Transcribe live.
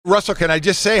Russell, can I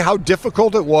just say how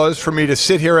difficult it was for me to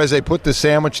sit here as I put the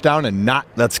sandwich down and not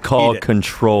That's called eat it?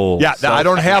 control. Yeah, I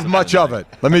don't have much of it.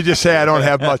 Let me just say I don't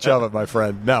have much of it, my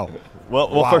friend. No. Well,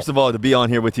 Wow. first of all, to be on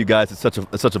here with you guys, it's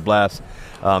such a blast.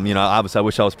 Obviously, I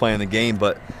wish I was playing the game,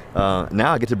 but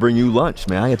now I get to bring you lunch,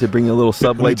 man. I get to bring you a little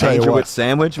Subway tell you Dangerwich what.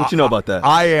 sandwich. What you know about that?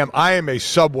 I am a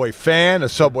Subway fan, a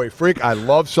Subway freak. I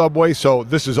love Subway, so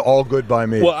this is all good by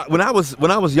me. Well, when I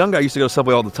was younger, I used to go to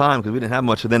Subway all the time because we didn't have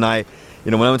much. And then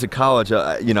when I went to college,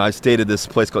 I stayed at this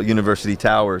place called University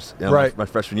Towers, Right. my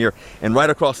freshman year, and right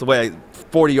across the way,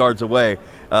 40 yards away,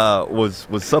 was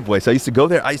Subway. So I used to go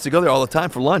there. I used to go there all the time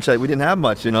for lunch. We didn't have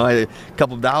much, I had a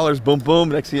couple of dollars. Boom, boom.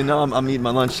 Next thing you know, I'm eating my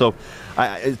lunch. So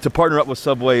to partner up with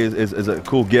Subway is a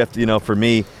cool gift, for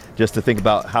me. Just to think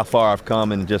about how far I've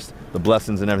come and just the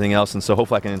blessings and everything else, and so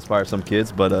hopefully I can inspire some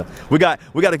kids. But we got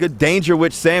a good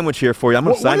Dangerwich sandwich here for you. I'm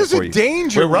gonna sign it for you. What is a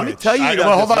Danger? Let me tell you.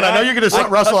 Well, hold on. I know you're going to sign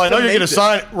Russell. I know you're going to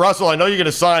sign Russell. I know you're going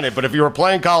to sign it. But if you were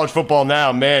playing college football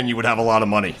now, man, you would have a lot of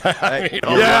money.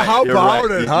 Yeah, how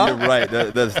about it, huh? You're right.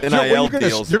 The You're NIL gonna-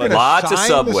 deals. you're but gonna Lots of sign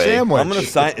Subway. The sandwich. I'm gonna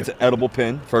sign. It's an edible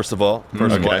pin. First of all.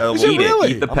 Edible Is it pin.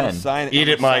 really? Eat the I'm gonna pen. sign it. Eat I'm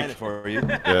it, gonna sign Mike. it for you.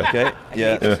 Okay.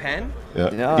 Yeah. The pen? Yeah.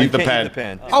 No, Eat you the can't pen. Eat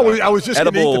the pen. I was just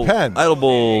going to eat the pen.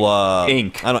 Edible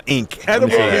Ink. I don't ink. Edible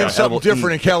Let me say means something edible different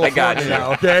in ink. California I got you.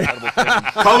 now,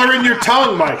 okay? Color in your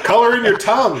tongue, Mike. Color in your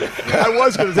tongue. I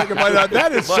was going to take a bite out.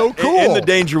 That is so But cool. In the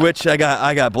Dangerwich, I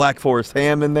got Black Forest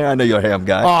ham in there. I know you're a ham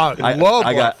guy. I love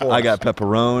I Black got Forest. I got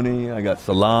pepperoni. I got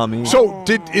salami. So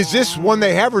is this one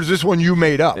they have, or is this one you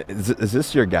made up? Is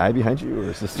this your guy behind you, or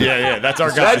is this? Yeah, that's our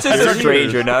guy. That's just a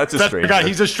stranger. No, that's a That's our stranger. guy.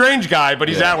 He's a strange guy, but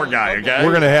he's our guy, okay?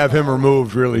 We're going to have him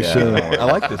removed really soon. I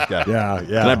like this guy. Yeah.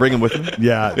 Can I bring him with me?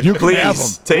 Yeah, you can have him.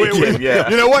 Please take him. Yeah.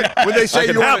 You know what? When they say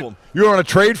can you have want him. you want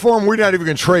to trade for him, we're not even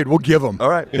going to trade. We'll give him. All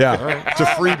right. Yeah. It's a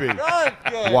freebie.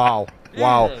 Wow.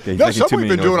 Wow. he's No, making too somebody's many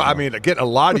been doing. noises I now. mean, getting a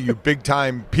lot of you big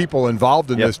time people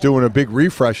involved in Yep. this, doing a big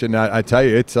refresh, and I tell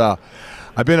you, it's.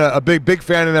 I've been a big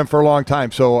fan of them for a long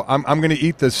time, so I'm going to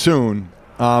eat this soon.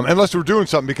 Unless we're doing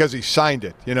something because he signed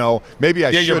it, maybe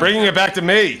I should. Yeah, you're bringing it back to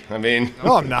me. I mean,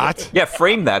 No, I'm not. Yeah,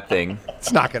 frame that thing.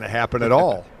 It's not going to happen at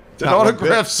all. it's an Not one bit.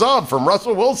 autograph sub from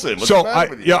Russell Wilson. What's So the matter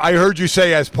with you? I heard you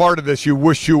say as part of this, you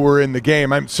wish you were in the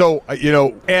game.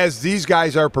 As these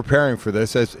guys are preparing for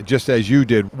this, just as you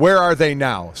did, where are they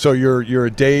now? So you're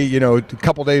a day, a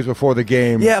couple days before the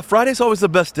game. Yeah, Friday's always the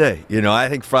best day. I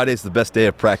think Friday's the best day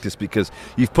of practice because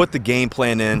you've put the game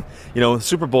plan in. The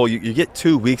Super Bowl, you get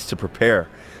 2 weeks to prepare.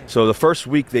 So the first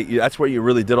week, that's where you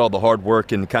really did all the hard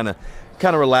work and kind of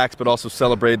relaxed, but also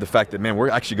celebrated the fact that, man, we're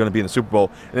actually going to be in the Super Bowl.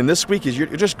 And then this week is you're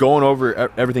just going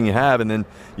over everything you have, and then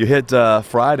you hit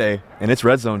Friday, and it's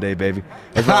red zone day, baby.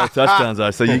 That's where all the touchdowns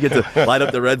are. So you get to light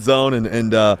up the red zone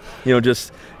and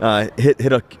just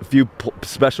hit a few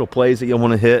special plays that you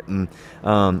want to hit, and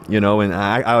and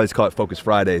I always call it Focus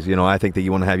Fridays. I think that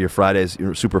you want to have your Fridays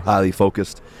super highly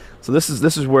focused. So this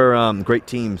is where great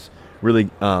teams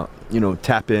really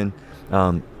tap in.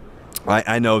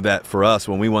 I know that for us,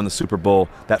 when we won the Super Bowl,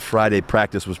 that Friday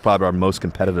practice was probably our most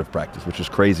competitive practice, which was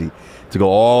crazy to go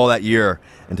all that year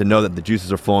and to know that the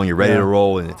juices are flowing, you're ready to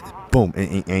roll, and it's boom,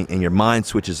 and your mind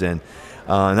switches in.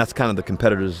 And that's kind of the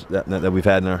competitors that we've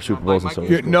had in our Super Bowls and so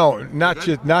on. No, not just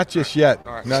yet.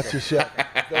 Not just yet.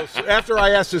 After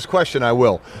I ask this question, I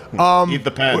will. Eat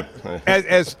the pen.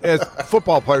 As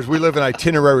football players, we live an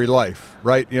itinerary life,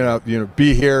 right?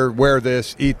 Be here, wear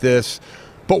this, eat this.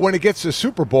 But when it gets to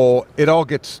Super Bowl, it all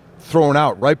gets thrown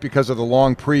out, right? Because of the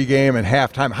long pregame and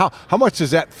halftime. How much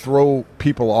does that throw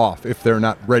people off if they're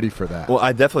not ready for that? Well,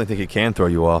 I definitely think it can throw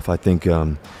you off. I think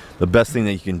the best thing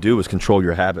that you can do is control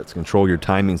your habits, control your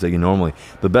timings that you normally.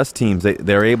 The best teams,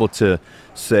 they're able to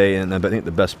say, and I think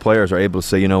the best players are able to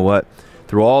say, you know what,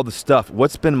 through all the stuff,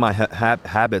 what's been my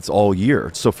habits all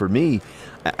year? So for me,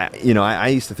 I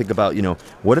used to think about,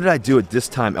 what did I do at this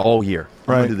time all year?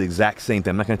 I'm going to do the exact same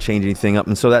thing. I'm not going to change anything up.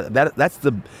 And so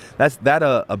that's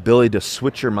that ability to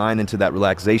switch your mind into that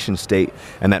relaxation state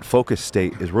and that focus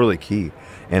state is really key.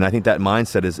 And I think that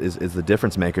mindset is the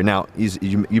difference maker. Now,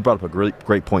 you brought up a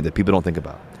great point that people don't think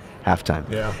about. Halftime.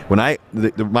 Yeah. When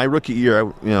my rookie year, I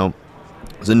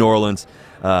was in New Orleans,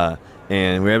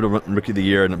 and we were able to run Rookie of the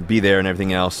Year and be there and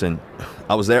everything else. And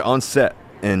I was there on set.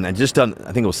 And I just done,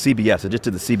 I think it was CBS. I just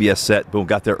did the CBS set. Boom,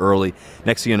 got there early.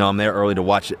 Next thing you know, I'm there early to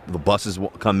watch the buses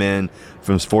come in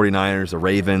from the 49ers, the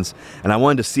Ravens. And I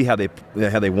wanted to see how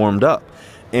they warmed up.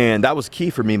 And that was key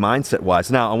for me mindset-wise.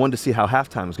 Now, I wanted to see how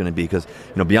halftime was going to be because,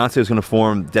 Beyonce was going to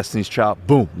perform Destiny's Child.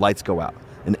 Boom, lights go out.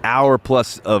 an hour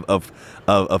plus of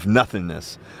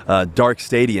nothingness, dark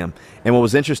stadium. And what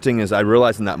was interesting is I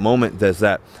realized in that moment is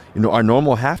that our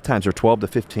normal halftimes are 12 to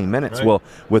 15 minutes. Right. Well,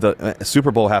 with a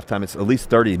Super Bowl halftime, it's at least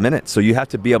 30 minutes. So you have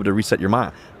to be able to reset your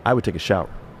mind. I would take a shower.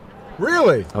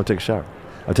 Really? I would take a shower.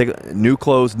 I would take new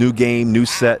clothes, new game, new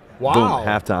set. Wow. Boom,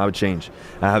 halftime. I would change.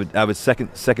 I have a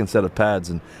second set of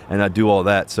pads, and I'd do all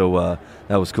that. So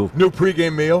that was cool. New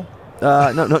pregame meal?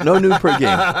 No new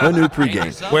pregame. No new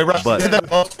pregame. Wait, Russ, But- you did that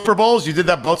both Super Bowls? You did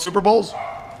that both Super Bowls?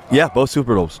 Yeah, both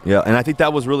Super Bowls. Yeah, and I think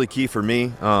that was really key for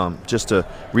me, just to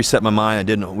reset my mind.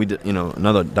 We did,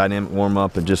 another dynamic warm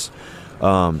up, and just,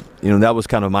 that was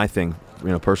kind of my thing,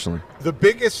 personally. The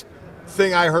biggest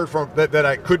thing I heard from that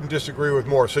I couldn't disagree with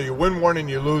more. So you win one and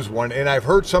you lose one, and I've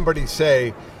heard somebody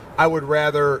say, I would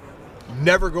rather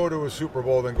never go to a Super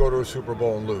Bowl than go to a Super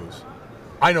Bowl and lose.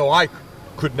 I know I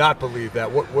could not believe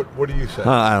that. What do you say?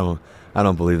 I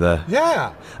don't believe that.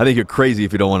 Yeah. I think you're crazy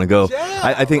if you don't want to go. Yeah,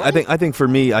 I think for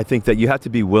me, I think that you have to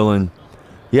be willing.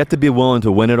 You have to be willing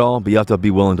to win it all, but you have to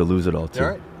be willing to lose it all too. All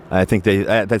right. I think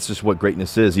that's just what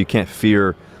greatness is. You can't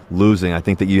fear losing. I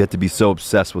think that you have to be so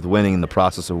obsessed with winning and the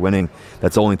process of winning.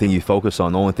 That's the only thing you focus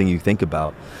on, the only thing you think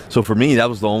about. So for me, that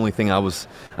was the only thing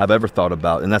I've ever thought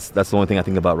about, and that's the only thing I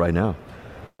think about right now.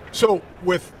 So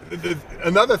with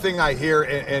another thing I hear,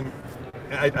 and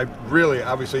I'm really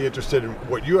obviously interested in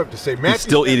what you have to say. He's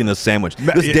still eating the sandwich.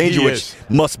 This he Dangerwich is.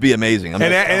 must be amazing. And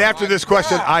after this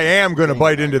question, I am going to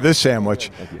bite into this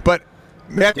sandwich. But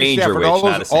Matthew Danger Stafford, Witch,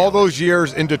 not a sandwich. all those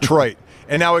years in Detroit,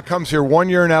 and now it comes here 1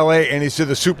 year in L.A. and he's to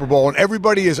the Super Bowl, and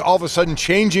everybody is all of a sudden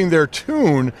changing their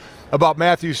tune about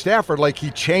Matthew Stafford like he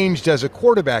changed as a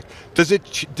quarterback. Does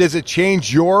it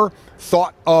change your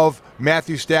thought of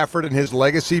Matthew Stafford and his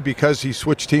legacy because he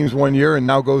switched teams 1 year and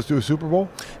now goes to a Super Bowl?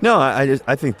 No,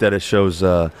 I think that it shows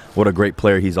what a great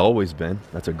player he's always been.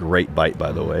 That's a great bite,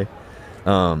 by the way.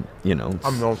 I'm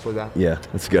known for that. Yeah,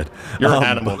 that's good. You're an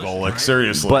animal, Golick,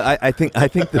 seriously. But I think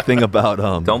the thing about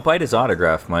Don't bite his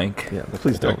autograph, Mike. yeah,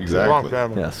 please don't. Exactly.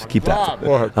 Yes, keep that.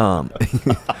 Go ahead.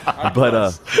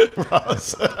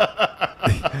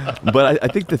 But I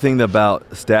think the thing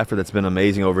about Stafford that's been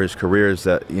amazing over his career is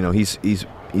that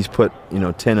he's put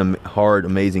 10 hard,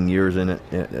 amazing years in it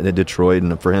in Detroit,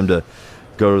 and for him to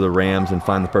go to the Rams and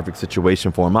find the perfect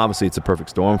situation for him. Obviously, it's a perfect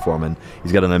storm for him, and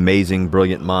he's got an amazing,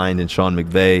 brilliant mind in Sean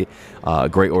McVay,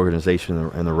 great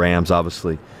organization in the Rams,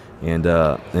 obviously, and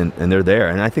they're there.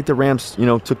 And I think the Rams,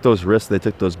 took those risks. They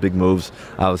took those big moves,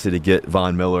 obviously, to get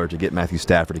Von Miller, to get Matthew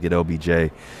Stafford, to get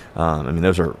OBJ.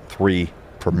 Those are three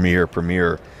premier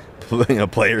players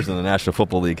in the National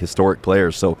Football League, historic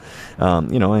players. So,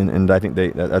 and I think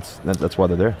that's why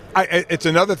they're there. It's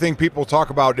another thing people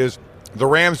talk about is the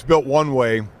Rams built one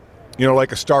way,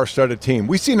 like a star-studded team.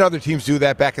 We've seen other teams do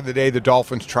that back in the day. The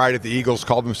Dolphins tried it. The Eagles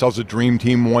called themselves a dream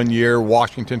team 1 year.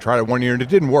 Washington tried it 1 year, and it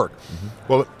didn't work. Mm-hmm.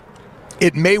 Well,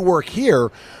 it may work here,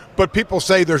 but people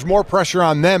say there's more pressure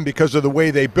on them because of the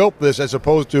way they built this as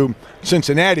opposed to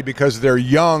Cincinnati because they're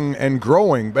young and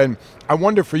growing. And I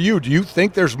wonder for you, do you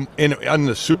think there's in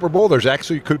the Super Bowl there's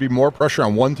actually could be more pressure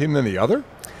on one team than the other?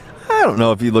 I don't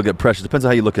know if you look at pressure. Depends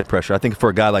on how you look at pressure. I think for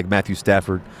a guy like Matthew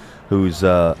Stafford, who's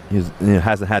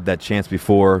hasn't had that chance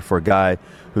before, for a guy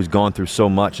who's gone through so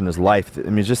much in his life.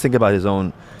 Just think about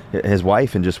his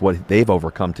wife and just what they've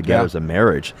overcome together as a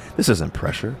marriage. This isn't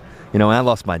pressure. I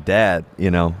lost my dad.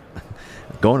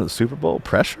 Going to the Super Bowl,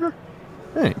 pressure?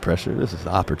 It ain't pressure. This is an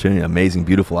opportunity, amazing,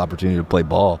 beautiful opportunity to play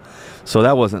ball. So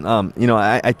that wasn't.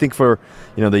 I think for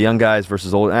the young guys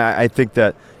versus old. I think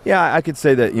that. Yeah, I could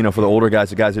say that, for the older guys,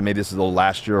 the guys that maybe this is the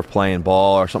last year of playing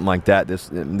ball or something like that,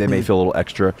 they may feel a little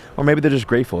extra, or maybe they're just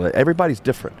grateful. Everybody's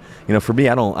different. For me,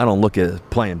 I don't look at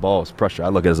playing ball as pressure. I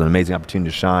look at it as an amazing opportunity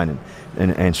to shine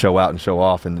and show out and show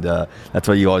off, and that's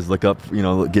what you always look up,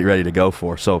 get ready to go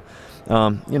for. So,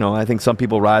 I think some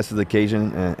people rise to the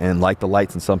occasion and like the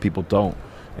lights, and some people don't.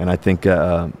 And I think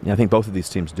both of these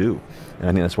teams do, and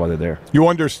I think that's why they're there. You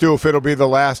wonder, Stu, if it'll be the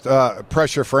last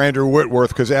pressure for Andrew Whitworth,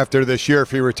 because after this year,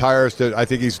 if he retires, I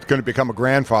think he's going to become a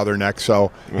grandfather next.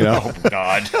 So, Oh,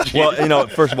 God. Well,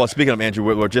 first of all, speaking of Andrew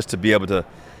Whitworth, just to be able to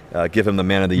give him the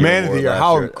Man of the Year. Man of the Year,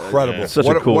 how incredible! Such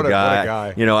a cool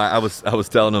guy. I was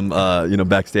telling him,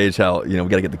 backstage how we got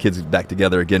to get the kids back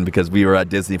together again because we were at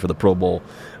Disney for the Pro Bowl,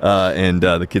 and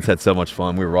the kids had so much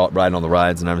fun. We were riding on the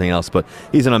rides and everything else. But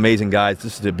he's an amazing guy,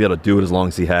 just to be able to do it as long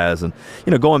as he has. And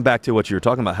going back to what you were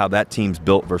talking about, how that team's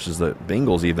built versus the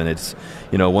Bengals, even it's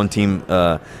one team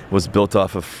was built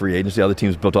off of free agency, the other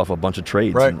team's built off a bunch of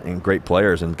trades and great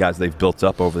players and guys they've built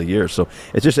up over the years. So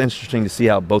it's just interesting to see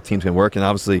how both teams can work. And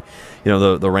obviously,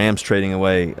 especially, the Rams trading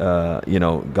away,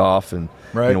 Goff and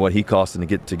Right. what he cost and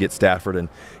to get Stafford. And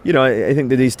I think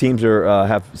that these teams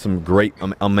have some great,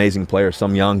 amazing players.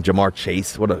 Some young, Jamar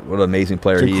Chase, what an amazing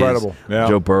player It's he incredible. is. Yeah.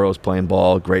 Joe Burrow's playing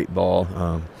ball, great ball.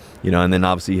 And then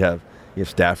obviously you have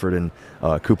Stafford and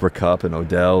Cooper Kupp and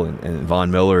Odell and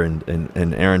Von Miller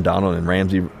and Aaron Donald and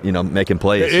Ramsey, making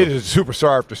plays. It is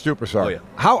superstar after superstar. Oh, yeah.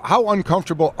 How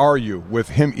uncomfortable are you with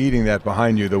him eating that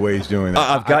behind you the way he's doing that?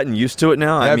 I've gotten used to it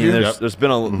now. I Have mean, you? there's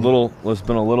been a little,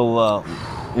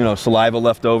 saliva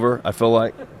left over. I feel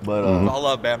like, but All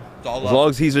love, man. It's all as love. long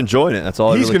as he's enjoying it, that's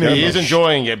all. He's I really gonna care He about. is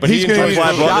enjoying it, but He's he gonna enjoys need That's why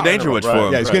I to brought the shower. Dangerwich Right. for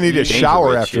him. Yeah, he's going to need a shower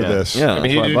Dangerwich, after yeah. this. Yeah. I mean, That's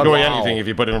he'd why I enjoy brought it. anything if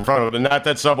you put it in front of him. And not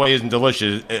that Subway isn't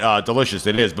delicious. Delicious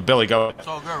it is. But Billy, go. It's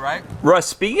all good, right? Russ,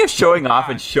 speaking of showing off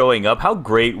and showing up, how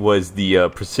great was the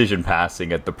precision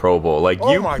passing at the Pro Bowl? Like,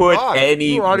 Oh you my put God.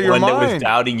 You were out of your anyone that was mind.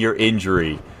 doubting your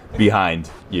injury behind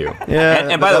you. Yeah,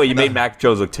 And by the way, you made Mac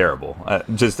Jones look terrible.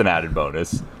 Just an added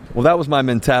bonus. Well, that was my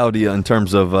mentality in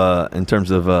terms of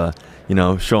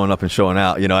showing up and showing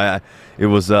out. I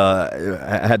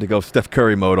had to go Steph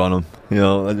Curry mode on him.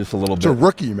 Just a little It's a bit.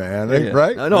 rookie, man, Yeah.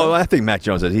 right? No, I think Mac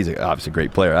Jones. He's obviously a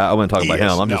great player. I wasn't talking He about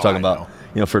is. him. I'm just No, talking I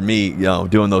about for me,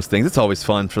 doing those things. It's always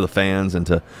fun for the fans and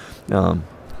to,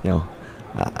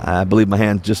 I believe my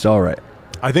hand's just all right.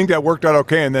 I think that worked out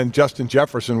okay. And then Justin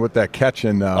Jefferson with that catch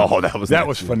and that was that nice.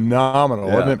 was phenomenal,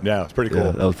 Yeah. wasn't it? Yeah, it's pretty cool.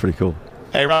 Yeah, that was pretty cool.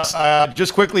 Hey, Russ,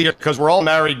 just quickly, because we're all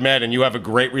married men and you have a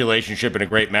great relationship and a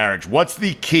great marriage. What's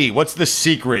the key? What's the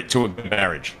secret to a good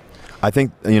marriage? I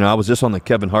think, I was just on the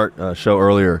Kevin Hart show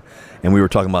earlier, and we were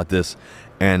talking about this,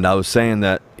 and I was saying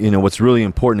that, what's really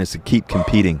important is to keep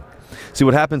competing. See,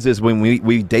 what happens is when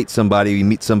we date somebody, we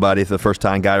meet somebody for the first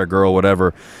time, guy or girl,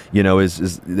 whatever,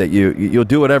 is that you'll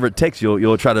do whatever it takes.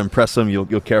 You'll try to impress them. You'll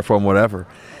care for them, whatever.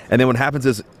 And then what happens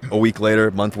is a week later,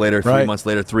 a month later, 3 Right. months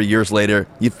later, 3 years later,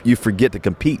 you forget to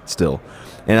compete still.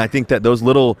 And I think that those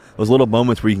little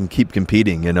moments where you can keep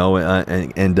competing, and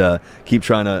keep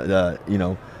trying to,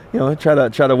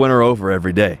 try to win her over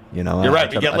every day. You're right.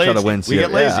 We get I try to lazy. win We Sierra.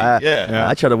 get lazy. Yeah,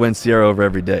 I try to win Sierra over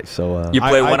every day. So You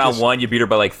play I one-on-one, you beat her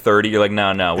by like 30. You're like,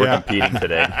 no, we're Yeah. competing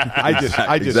today. I just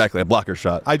exactly a blocker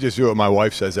shot. I just do what my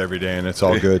wife says every day, and it's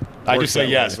all good. I just say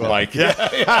yes, Mike.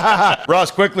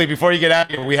 Russ, quickly, before you get out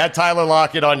of here, we had Tyler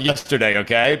Lockett on yesterday,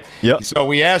 okay? Yep. So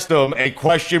we asked him a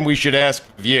question we should ask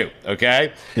of you,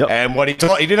 okay? Yep. And what he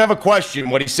didn't have a question.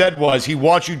 What he said was he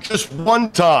wants you just one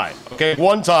time, okay,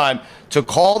 one time to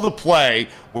call the play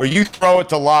where you throw it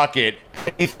to Lockett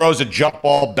and he throws a jump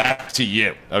ball back to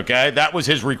you, okay? That was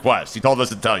his request. He told us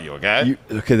to tell you, okay?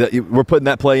 We're putting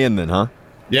that play in then, huh?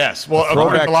 Yes. Well,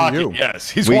 throwback according to Lockett, to you. yes.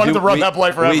 He's wanted to run that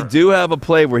play forever. We do have a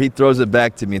play where he throws it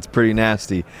back to me. It's pretty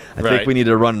nasty. I Right. think we need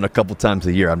to run it a couple times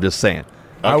a year. I'm just saying.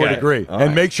 I would Okay. agree. All And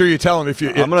right. make sure you tell him if you.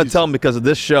 I'm going to tell him because of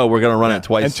this show, we're going to run it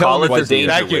twice. And tell Call him it twice the a year.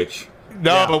 Thank you. Dangerwich.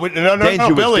 No, but no,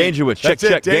 Dangerous, Billy. Dangerous. Check, That's it,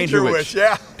 check. Dangerwich,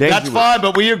 yeah. That's fine,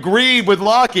 but we agreed with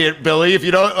Lockett, Billy. If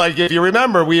you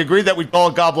remember, we agreed that we'd call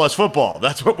it God Bless Football.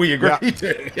 That's what we agreed Yeah.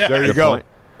 to. Yeah. There you Good go. point.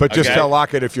 But just Okay. tell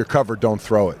Lockett if you're covered, don't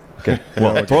throw it. Okay.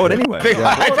 Well, throw it anyway. I think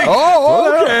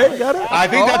Oh, okay. I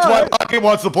think that's why Lockett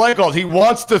wants the play called. He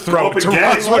wants to throw it to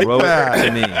Russ. Throw it that.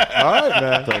 to me. All right,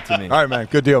 man. Throw it to me. All right, man.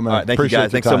 Good deal, man. All right, thank you, Appreciate guys. your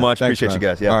Thanks so time. much. Thanks, Appreciate you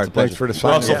man. guys. Yeah, All it's right, a thanks for pleasure. the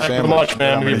sign. Russell, thank you so much,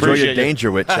 man. We Enjoy your appreciate you.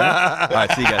 Dangerwich. Huh? All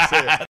right, see you guys.